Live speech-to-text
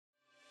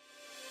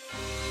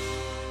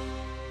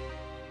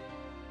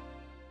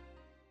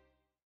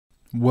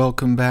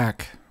Welcome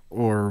back,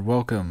 or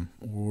welcome,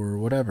 or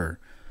whatever.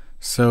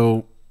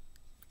 So,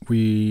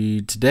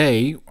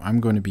 today I'm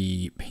going to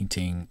be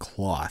painting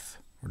cloth.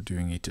 We're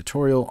doing a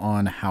tutorial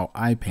on how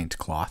I paint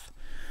cloth.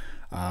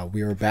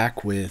 We are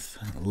back with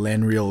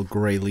Lanreal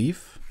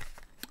Greyleaf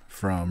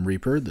from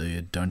Reaper,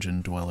 the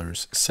Dungeon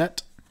Dwellers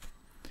set.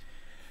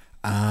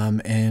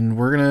 And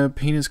we're going to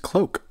paint his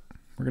cloak.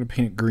 We're going to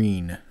paint it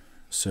green.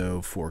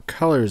 So for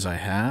colors I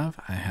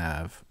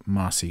have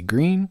Mossy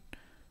Green.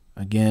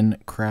 Again,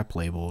 crap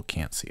label,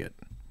 can't see it.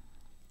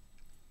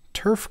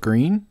 Turf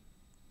Green,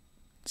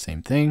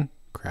 same thing,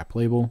 crap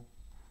label.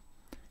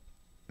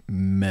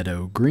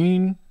 Meadow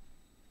Green,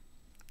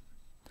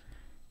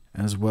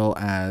 as well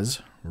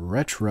as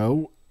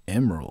Retro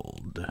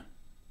Emerald.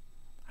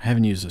 I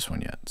haven't used this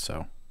one yet,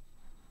 so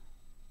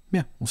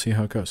yeah, we'll see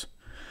how it goes.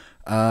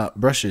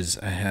 Brushes,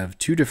 I have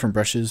two different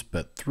brushes,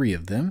 but three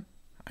of them.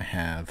 I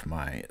have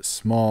my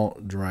small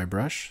dry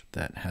brush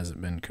that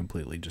hasn't been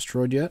completely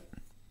destroyed yet.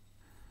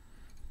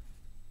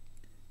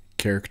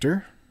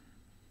 Character.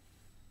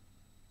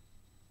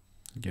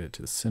 Get it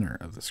to the center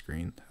of the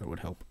screen, that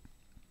would help.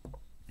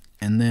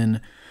 And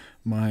then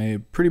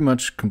my pretty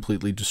much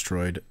completely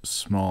destroyed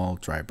small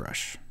dry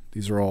brush.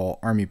 These are all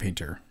Army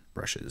Painter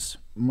brushes,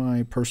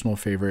 my personal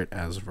favorite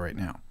as of right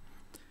now.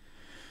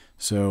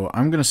 So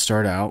I'm going to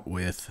start out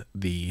with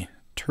the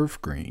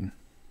Turf Green,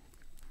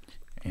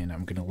 and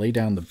I'm going to lay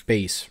down the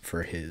base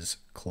for his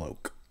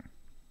cloak.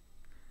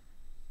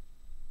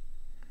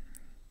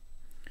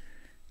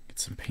 Get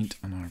some paint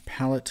on our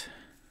palette.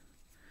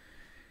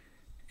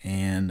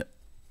 And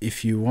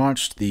if you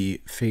watched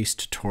the face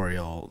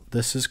tutorial,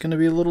 this is going to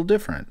be a little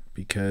different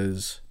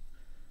because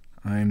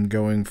I'm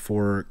going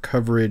for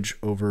coverage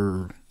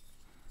over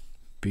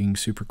being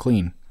super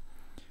clean.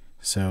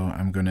 So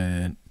I'm going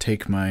to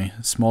take my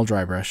small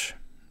dry brush,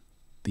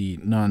 the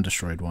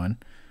non-destroyed one,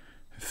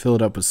 fill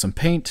it up with some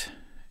paint,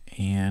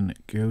 and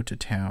go to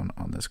town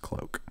on this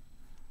cloak.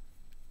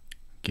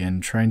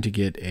 Again, trying to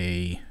get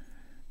a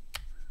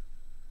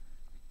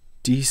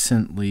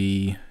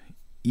decently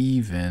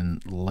even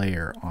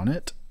layer on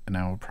it, and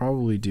I will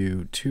probably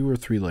do 2 or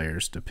 3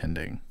 layers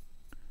depending.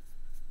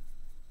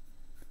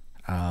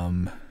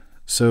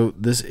 So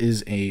this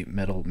is a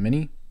metal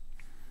mini.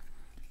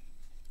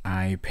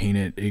 I paint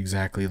it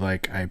exactly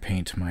like I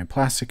paint my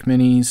plastic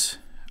minis.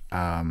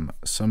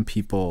 Some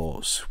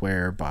people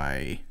swear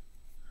by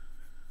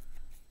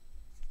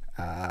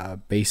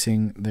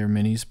basing their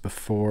minis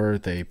before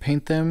they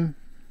paint them.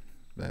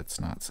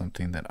 That's not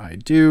something that I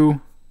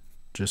do,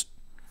 just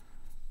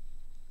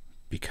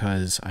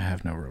because I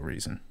have no real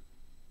reason.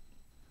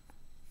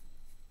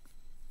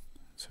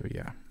 So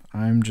yeah,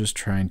 I'm just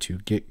trying to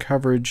get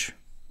coverage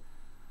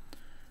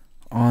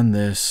on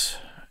this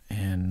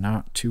and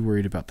not too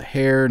worried about the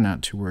hair,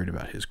 not too worried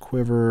about his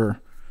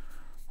quiver,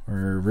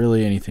 or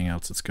really anything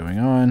else that's going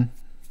on,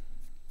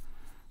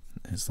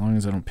 as long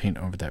as I don't paint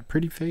over that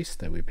pretty face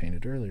that we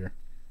painted earlier,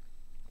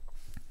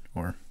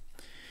 or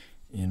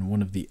in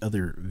one of the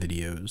other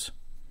videos.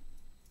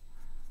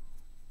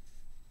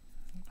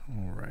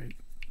 Alright,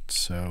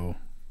 so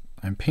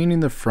I'm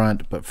painting the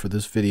front, but for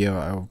this video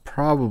I will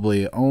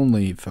probably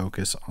only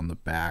focus on the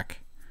back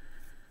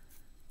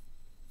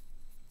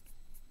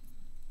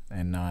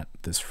and not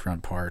this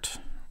front part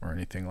or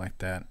anything like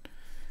that.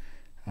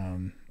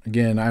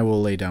 Again, I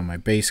will lay down my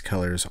base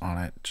colors on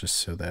it just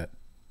so that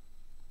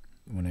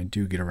when I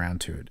do get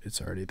around to it,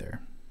 it's already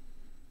there.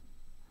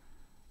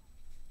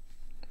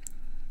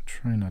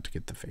 Try not to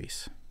get the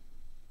face.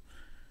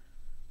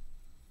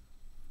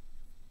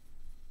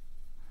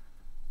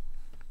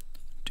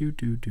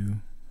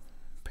 Do.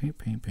 Paint,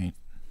 paint, paint.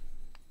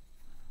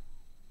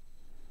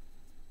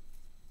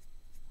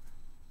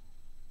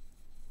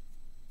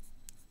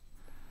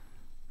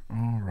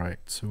 Alright,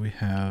 so we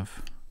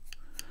have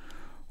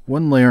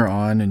one layer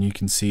on, and you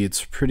can see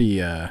it's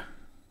pretty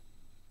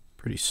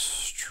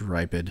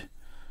striped,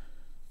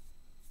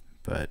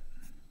 but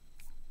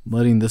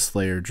letting this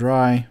layer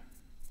dry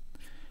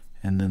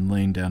and then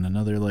laying down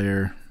another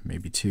layer,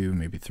 maybe 2,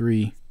 maybe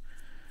 3,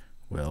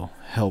 will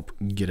help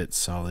get it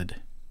solid.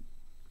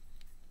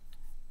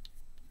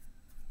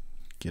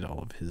 Get all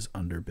of his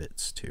under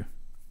bits too.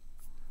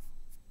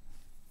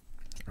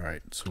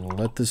 Alright, so we'll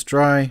let this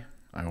dry.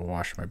 I will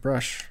wash my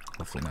brush,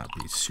 hopefully not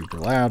be super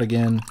loud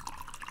again.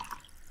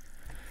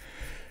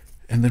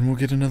 And then we'll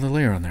get another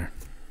layer on there.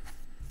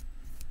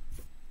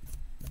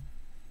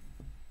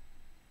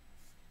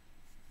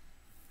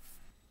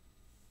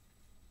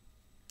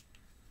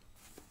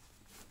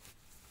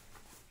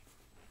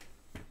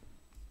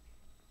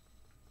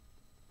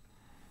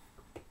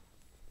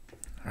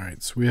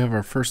 Alright, so we have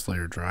our first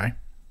layer dry.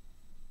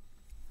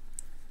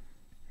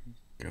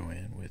 Go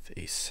in with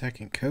a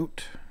second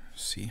coat,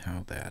 see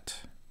how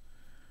that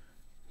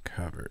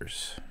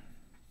covers.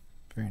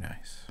 Very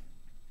nice.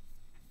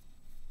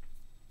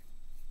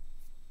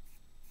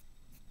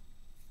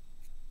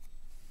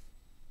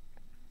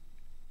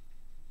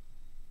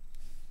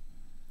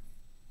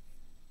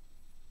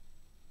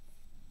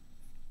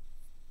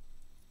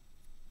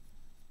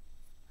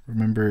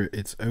 Remember,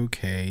 it's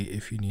okay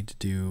if you need to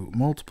do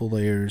multiple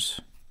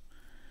layers.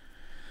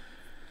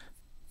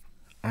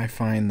 I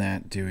find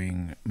that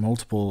doing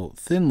multiple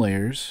thin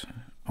layers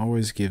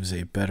always gives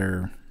a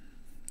better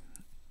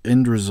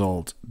end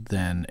result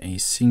than a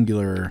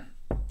singular,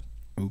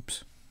 than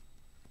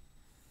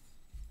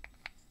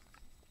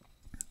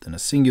a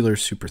singular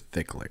super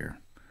thick layer.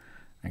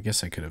 I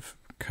guess I could have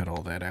cut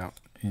all that out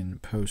in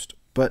post,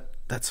 but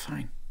that's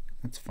fine.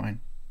 That's fine.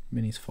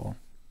 Minis fall.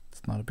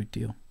 It's not a big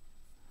deal.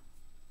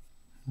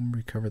 We'll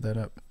recover that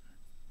up.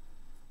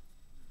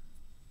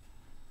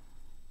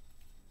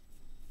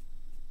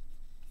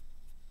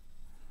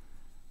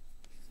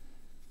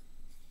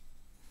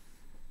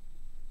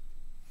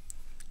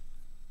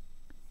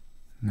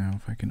 Now,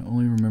 if I can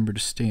only remember to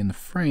stay in the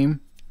frame,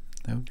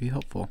 that would be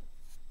helpful.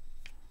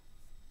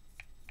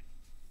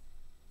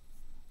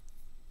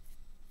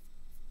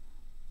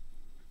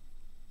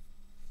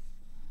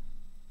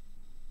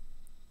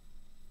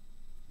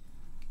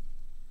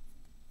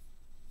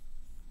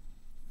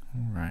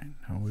 All right,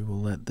 now we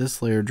will let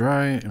this layer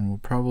dry, and we'll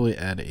probably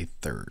add a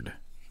third,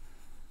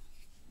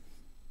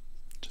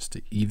 just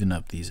to even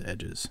up these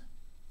edges.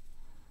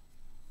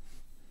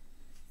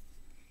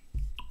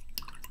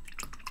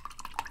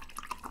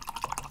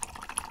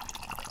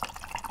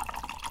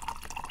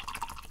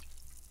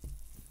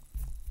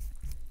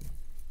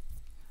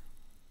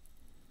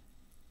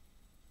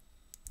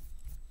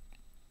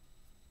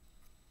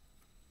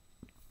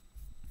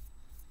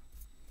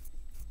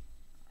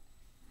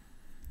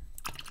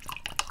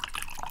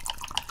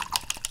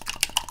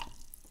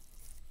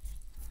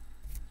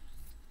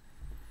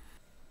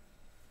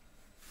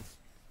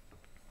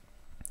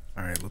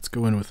 Alright, let's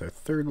go in with our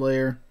third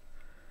layer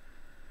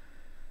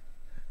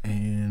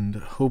and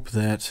hope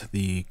that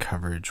the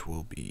coverage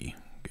will be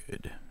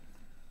good.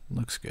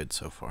 Looks good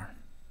so far.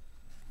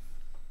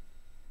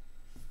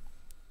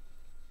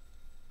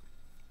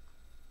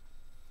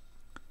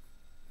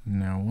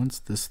 Now once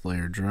this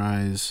layer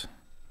dries,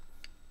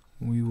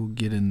 we will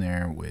get in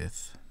there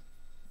with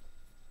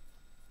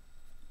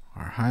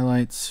our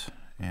highlights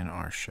and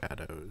our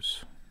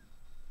shadows.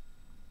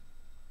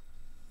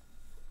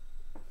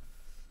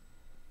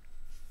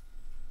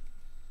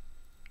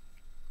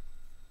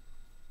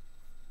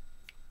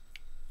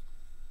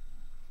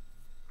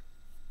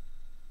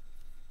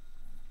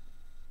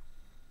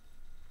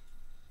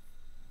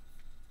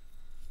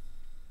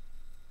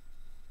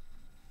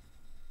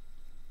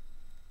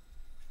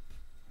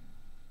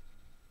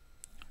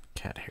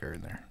 Cat hair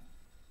in there.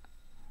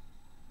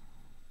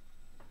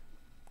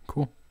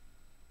 Cool.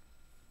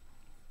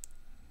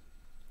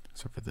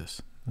 Except for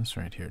this. This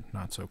right here,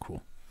 not so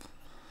cool.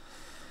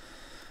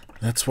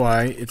 That's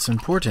why it's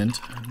important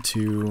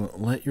to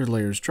let your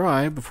layers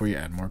dry before you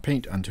add more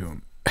paint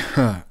onto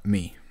them.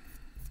 Me.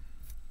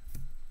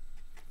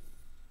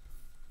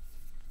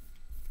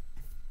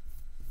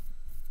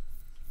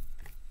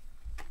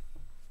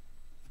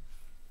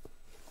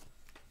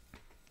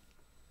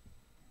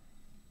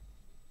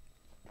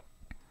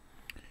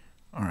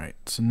 Alright,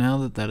 so now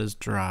that that is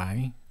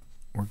dry,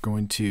 we're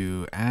going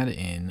to add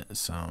in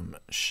some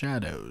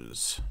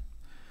shadows.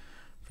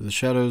 For the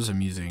shadows,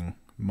 I'm using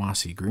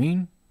Mossy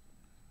Green.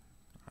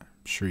 I'm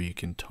sure you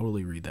can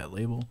totally read that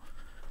label.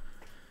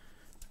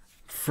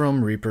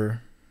 From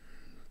Reaper.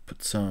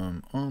 Put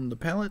some on the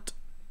palette.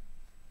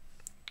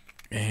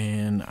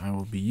 And I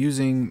will be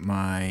using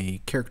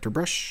my character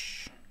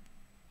brush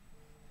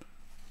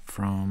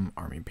from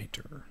Army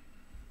Painter.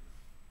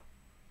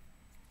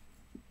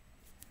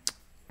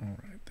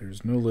 Alright,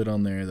 there's no lid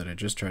on there that I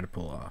just tried to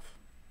pull off.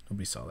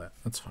 Nobody saw that.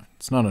 That's fine.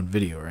 It's not on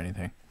video or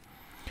anything.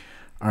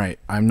 Alright,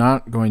 I'm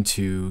not going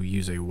to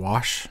use a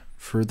wash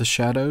for the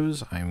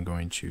shadows. I'm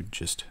going to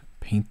just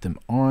paint them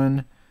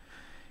on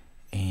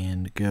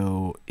and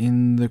go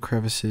in the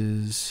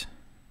crevices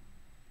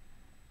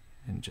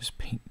and just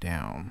paint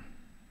down.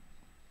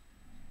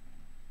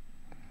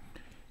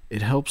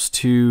 It helps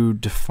to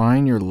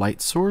define your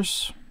light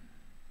source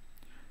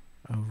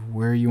of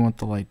where you want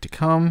the light to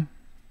come.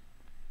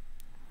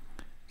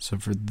 So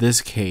for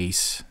this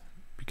case,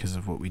 because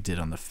of what we did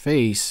on the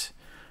face,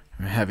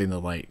 I'm having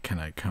the light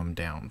kind of come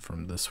down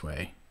from this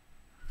way,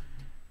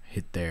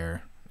 hit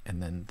there,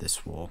 and then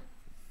this will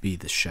be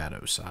the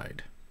shadow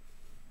side.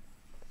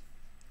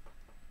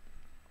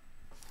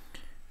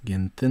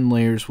 Again, thin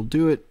layers will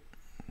do it.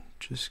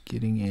 Just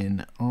getting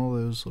in all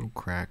those little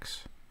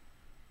cracks,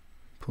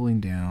 pulling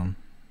down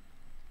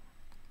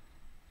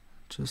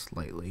just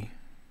lightly.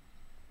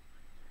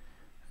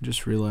 I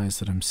just realized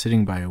that I'm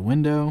sitting by a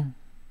window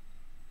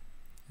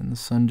and the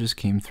sun just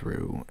came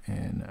through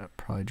and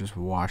probably just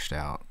washed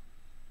out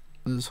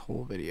this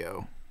whole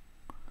video.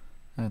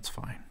 That's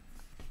fine.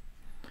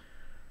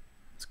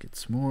 Let's get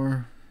some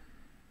more.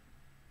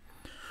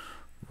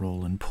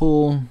 Roll and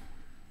pull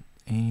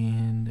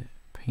and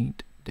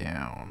paint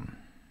down.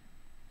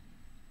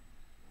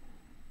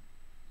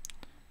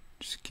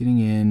 Just getting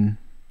in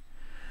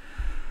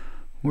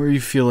where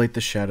you feel like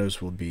the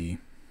shadows will be.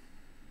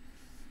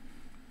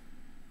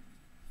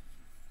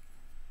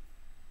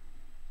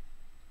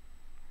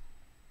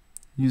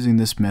 using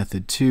this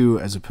method too,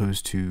 as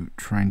opposed to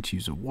trying to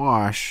use a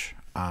wash,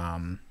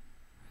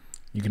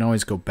 you can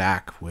always go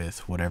back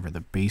with whatever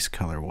the base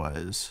color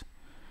was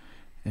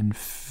and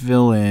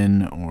fill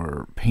in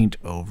or paint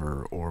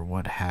over or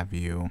what have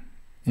you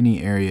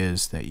any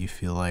areas that you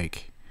feel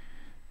like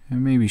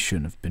maybe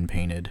shouldn't have been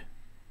painted.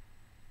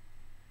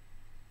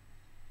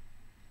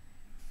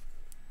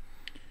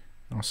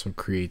 It also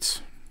creates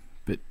a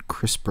bit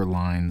crisper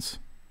lines.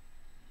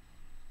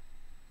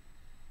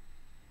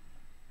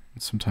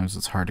 And sometimes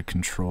it's hard to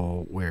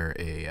control where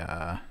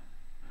a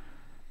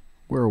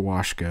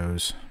wash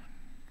goes.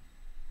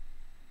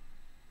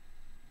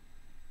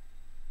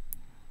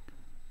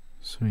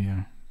 So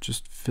yeah,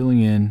 just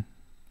filling in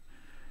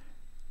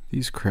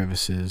these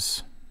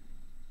crevices.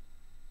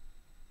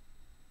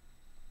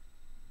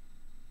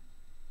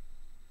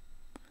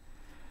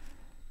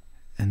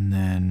 And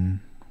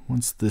then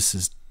once this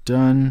is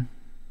done,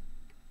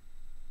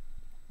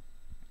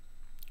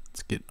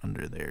 let's get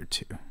under there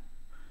too.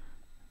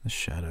 The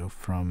shadow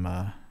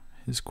from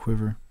his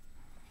quiver.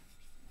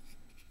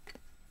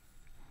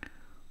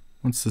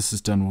 Once this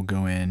is done, we'll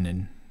go in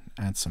and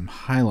add some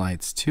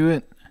highlights to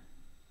it.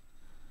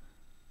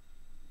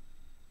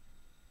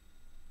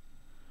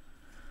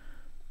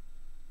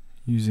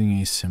 Using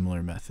a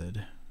similar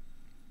method.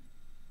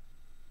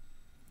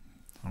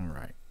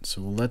 Alright,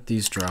 so we'll let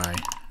these dry.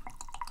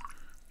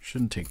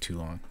 Shouldn't take too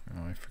long.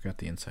 Oh, I forgot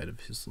the inside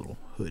of his little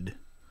hood.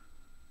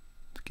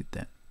 Let's get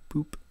that.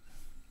 Boop.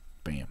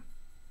 Bam.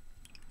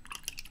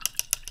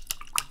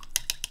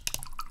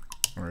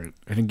 Alright,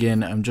 and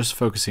again, I'm just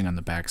focusing on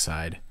the back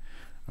side.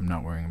 I'm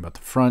not worrying about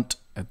the front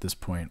at this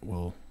point.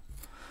 We'll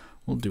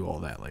do all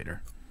that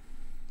later.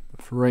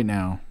 But for right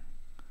now,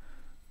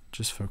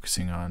 just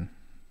focusing on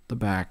the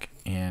back,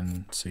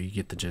 and so you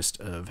get the gist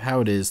of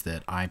how it is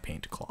that I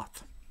paint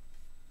cloth.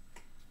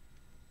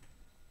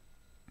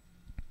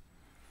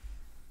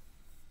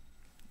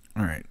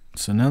 Alright,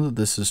 so now that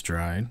this is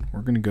dried,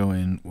 we're going to go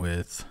in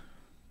with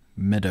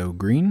Meadow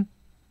Green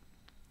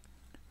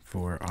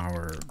for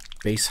our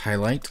base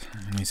highlight.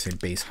 And I say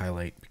base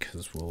highlight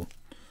because we'll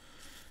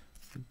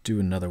do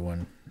another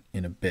one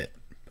in a bit.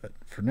 But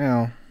for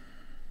now,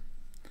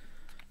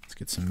 let's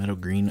get some Meadow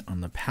Green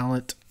on the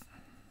palette.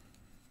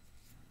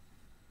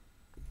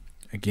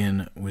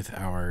 Again, with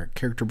our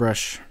character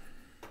brush.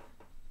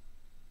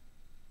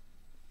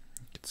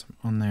 Get some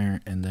on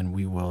there, and then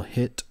we will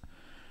hit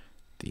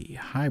the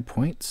high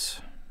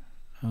points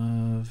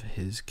of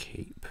his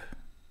cape.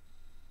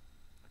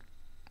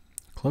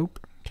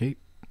 Cloak, cape,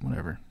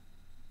 whatever.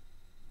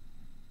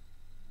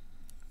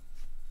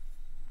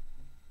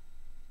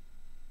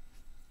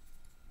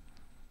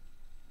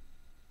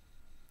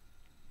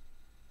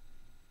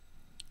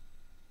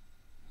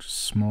 Just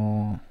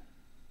small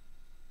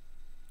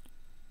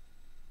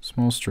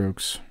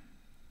strokes,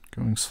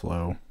 going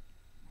slow,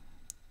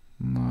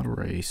 not a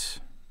race.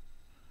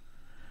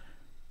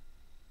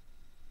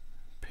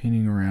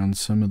 Painting around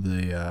some of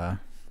the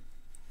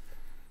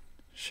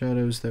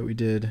shadows that we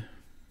did.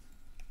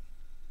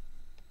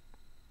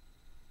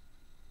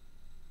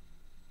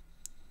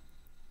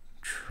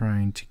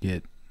 Trying to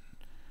get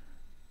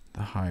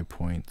the high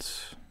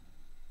points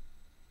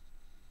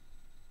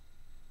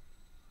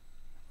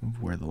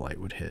of where the light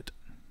would hit.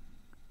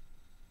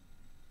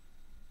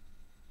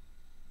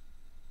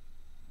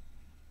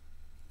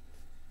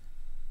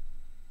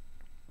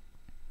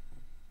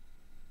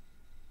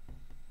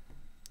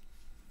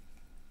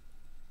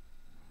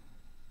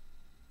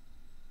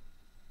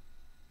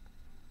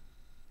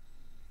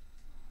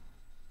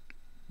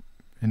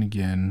 And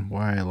again,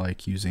 why I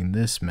like using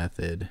this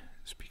method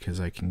is because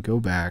I can go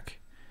back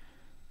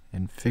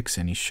and fix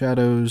any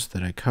shadows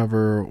that I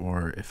cover,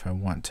 or if I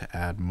want to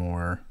add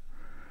more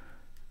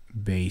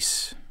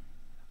base,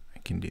 I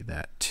can do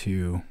that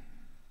too.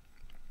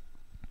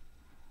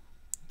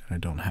 I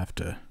don't have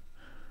to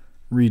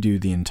redo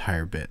the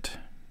entire bit.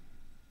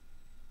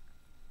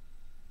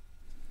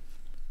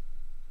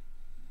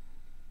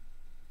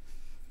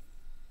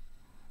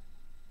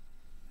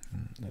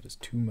 That is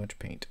too much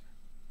paint.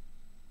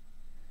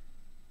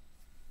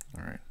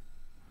 All right.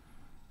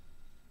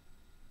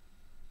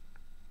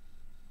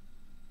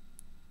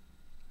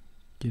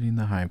 Getting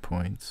the high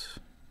points.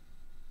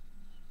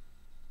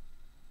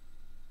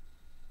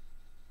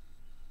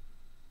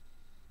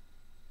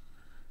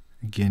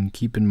 Again,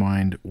 keep in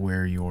mind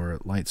where your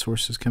light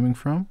source is coming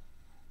from.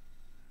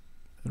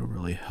 It'll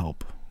really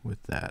help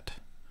with that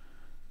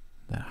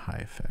high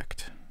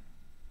effect.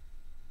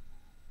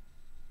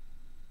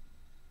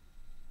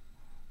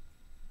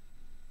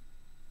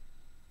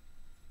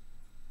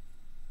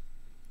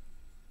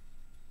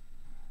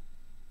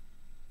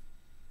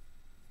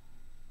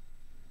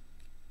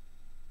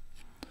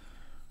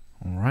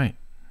 All right.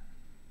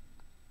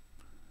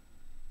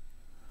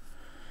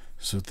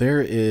 So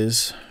there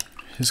is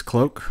his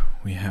cloak.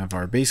 We have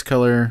our base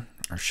color,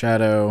 our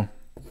shadow,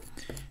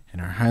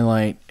 and our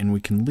highlight, and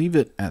we can leave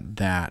it at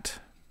that,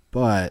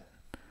 but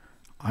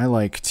I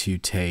like to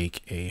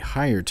take a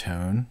higher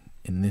tone.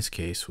 In this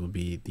case will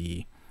be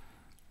the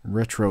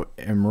Retro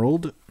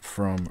Emerald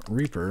from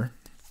Reaper,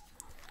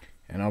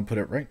 and I'll put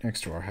it right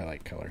next to our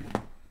highlight color.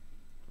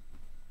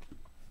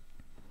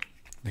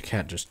 The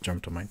cat just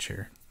jumped on my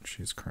chair.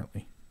 She's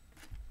currently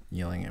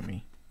yelling at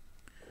me.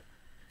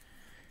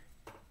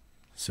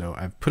 So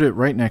I've put it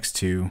right next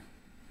to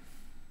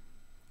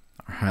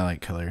our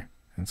highlight color,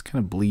 and it's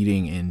kind of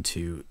bleeding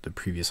into the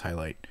previous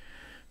highlight.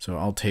 So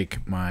I'll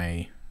take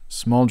my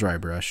small dry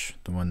brush,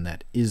 the one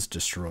that is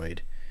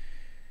destroyed,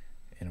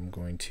 and I'm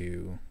going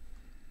to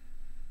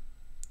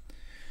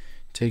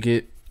take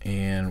it,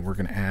 and we're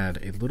going to add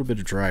a little bit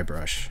of dry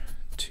brush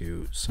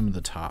to some of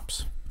the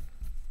tops.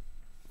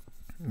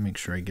 Make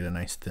sure I get a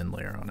nice thin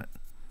layer on it.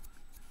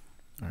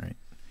 All right.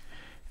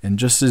 And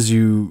just as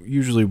you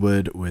usually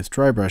would with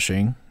dry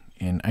brushing,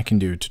 and I can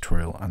do a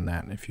tutorial on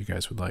that if you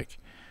guys would like,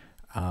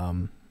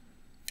 I'm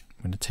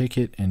going to take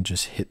it and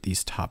just hit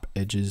these top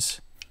edges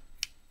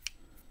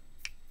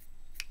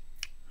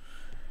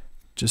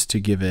just to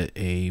give it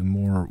a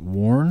more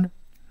worn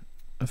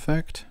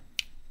effect.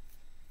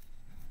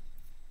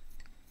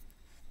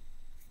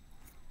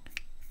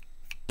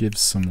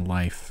 Gives some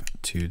life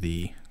to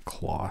the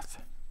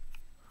cloth.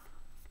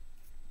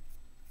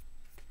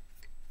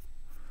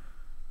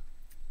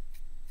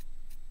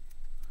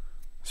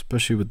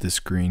 Especially with this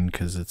green,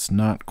 because it's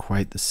not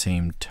quite the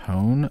same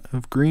tone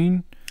of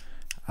green.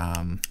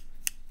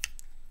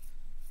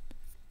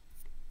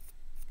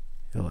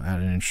 It'll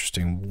add an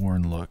interesting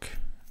worn look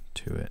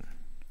to it.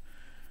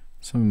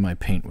 Some of my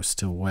paint was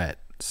still wet,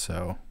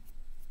 so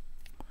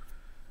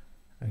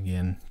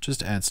again,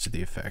 just adds to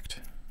the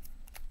effect.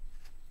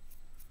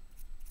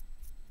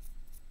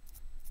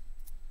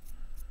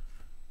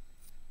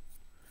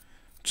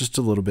 Just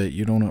a little bit.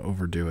 You don't want to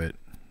overdo it,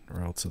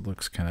 or else it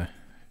looks kind of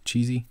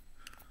cheesy.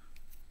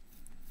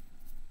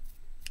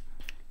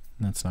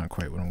 And that's not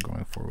quite what I'm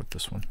going for with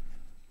this one.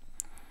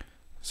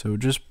 So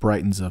it just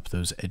brightens up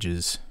those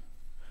edges,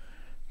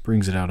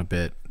 brings it out a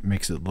bit,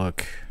 makes it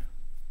look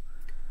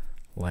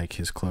like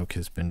his cloak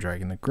has been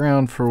dragging the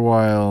ground for a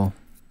while.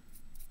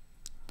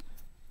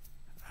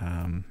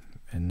 And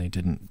they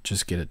didn't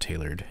just get it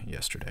tailored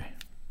yesterday.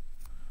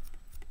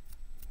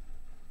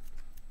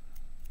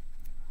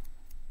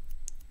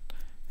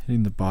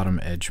 Hitting the bottom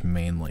edge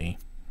mainly.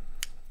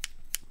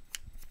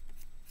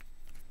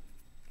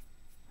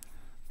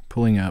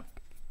 Pulling up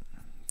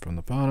from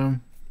the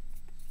bottom,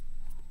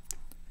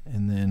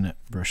 and then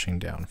brushing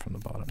down from the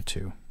bottom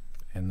too,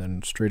 and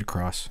then straight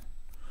across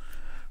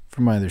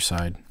from either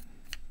side.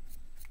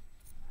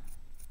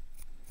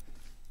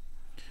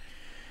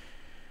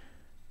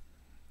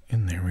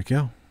 And there we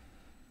go.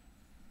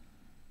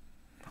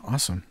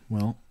 Awesome.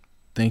 Well,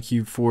 thank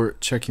you for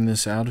checking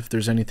this out. If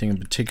there's anything in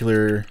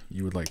particular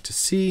you would like to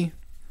see,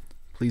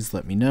 please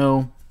let me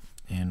know,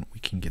 and we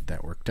can get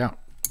that worked out.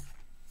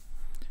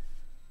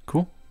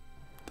 Cool.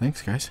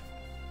 Thanks, guys.